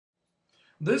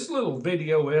This little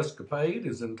video escapade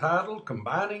is entitled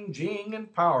Combining Jing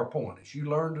and PowerPoint as you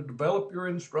learn to develop your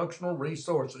instructional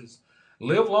resources.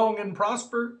 Live long and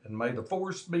prosper, and may the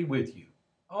force be with you.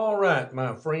 All right,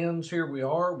 my friends, here we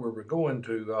are where we're going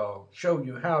to show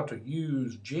you how to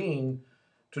use Jing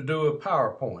to do a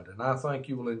PowerPoint, and I think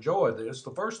you will enjoy this.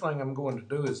 The first thing I'm going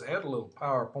to do is add a little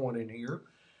PowerPoint in here,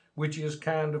 which is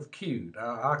kind of cute.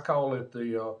 I call it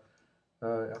the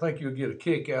I think you'll get a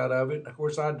kick out of it. Of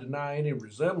course, I deny any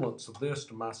resemblance of this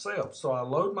to myself. So I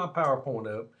load my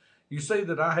PowerPoint up. You see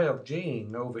that I have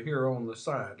Jing over here on the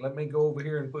side. Let me go over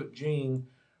here and put Jing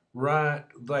right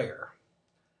there.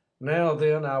 Now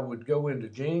then, I would go into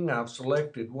Jing. I've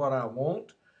selected what I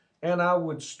want, and I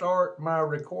would start my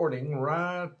recording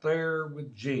right there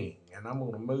with Jing. And I'm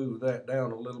going to move that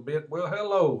down a little bit. Well,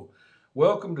 hello.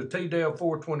 Welcome to TDEV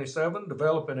 427,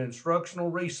 Developing Instructional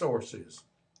Resources.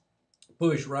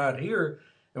 Push right here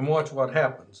and watch what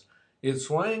happens. It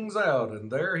swings out,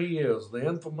 and there he is, the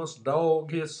infamous dog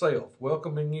himself,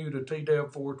 welcoming you to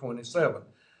TDEV 427.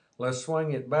 Let's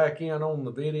swing it back in on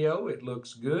the video. It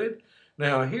looks good.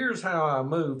 Now, here's how I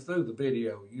move through the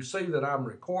video. You see that I'm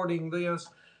recording this.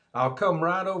 I'll come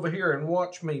right over here and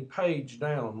watch me page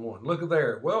down one. Look at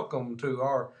there. Welcome to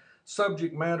our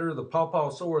subject matter, the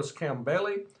Pawpawsaurus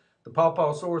campbelli. The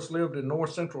Pawpawsaurus lived in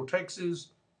north central Texas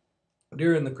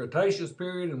during the Cretaceous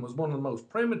period and was one of the most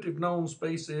primitive known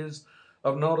species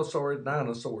of notosaurid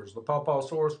dinosaurs. The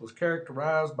Pawpawsaurus was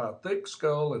characterized by a thick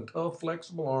skull and tough,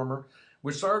 flexible armor,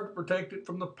 which served to protect it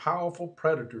from the powerful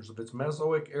predators of its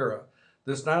Mesozoic era.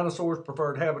 This dinosaur's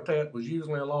preferred habitat was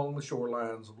usually along the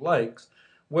shorelines of lakes.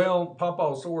 Well,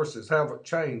 Pawpawsauruses haven't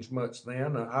changed much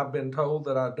then. I've been told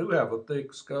that I do have a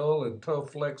thick skull and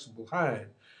tough, flexible hide.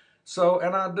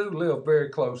 And I do live very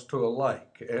close to a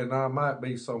lake, and I might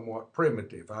be somewhat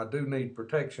primitive. I do need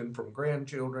protection from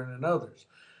grandchildren and others.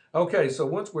 Okay, so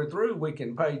once we're through, we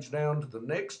can page down to the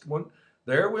next one.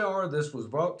 There we are. This was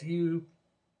brought to you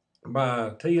by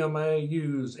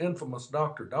TMAU's infamous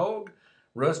Dr. Dog,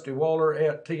 Rusty Waller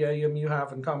at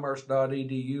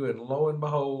tamu-commerce.edu, and lo and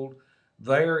behold,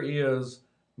 there is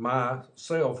my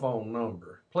cell phone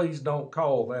number. Please don't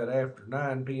call that after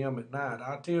 9 p.m. at night.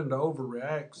 I tend to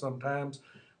overreact sometimes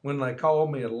when they call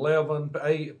me at 11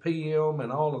 p.m.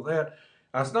 and all of that.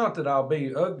 It's not that I'll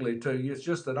be ugly to you. It's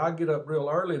just that I get up real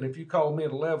early, and if you call me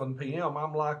at 11 p.m.,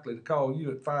 I'm likely to call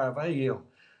you at 5 a.m.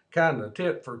 Kind of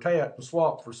tit for tat and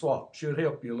swap for swap. Should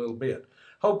help you a little bit.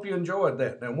 Hope you enjoyed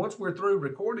that. Now, once we're through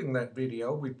recording that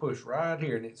video, we push right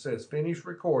here, and it says Finish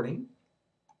Recording.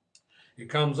 It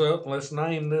comes up. Let's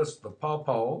name this the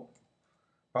Pawpawsaurus.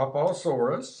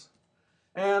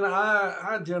 And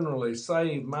I generally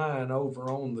save mine over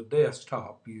on the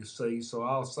desktop, you see. So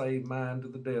I'll save mine to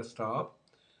the desktop.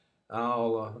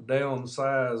 I'll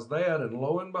downsize that, and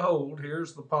lo and behold,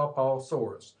 here's the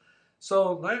Pawpawsaurus.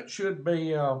 So that should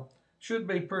be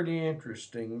pretty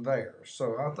interesting there.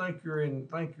 So I think you're in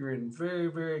very,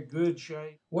 very good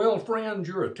shape. Well, friends,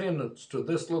 your attendance to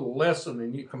this little lesson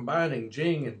in you combining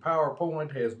Jing and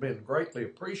PowerPoint has been greatly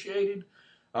appreciated.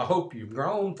 I hope you've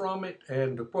grown from it,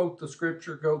 and to quote the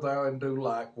scripture, go thou and do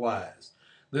likewise.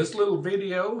 This little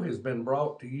video has been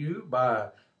brought to you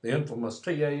by the infamous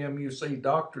TAMUC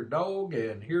Dr. Dog,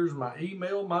 and here's my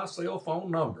email, my cell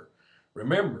phone number.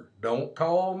 Remember, don't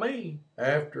call me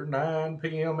after 9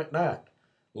 p.m. at night,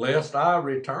 lest I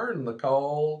return the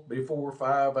call before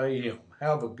 5 a.m.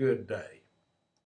 Have a good day.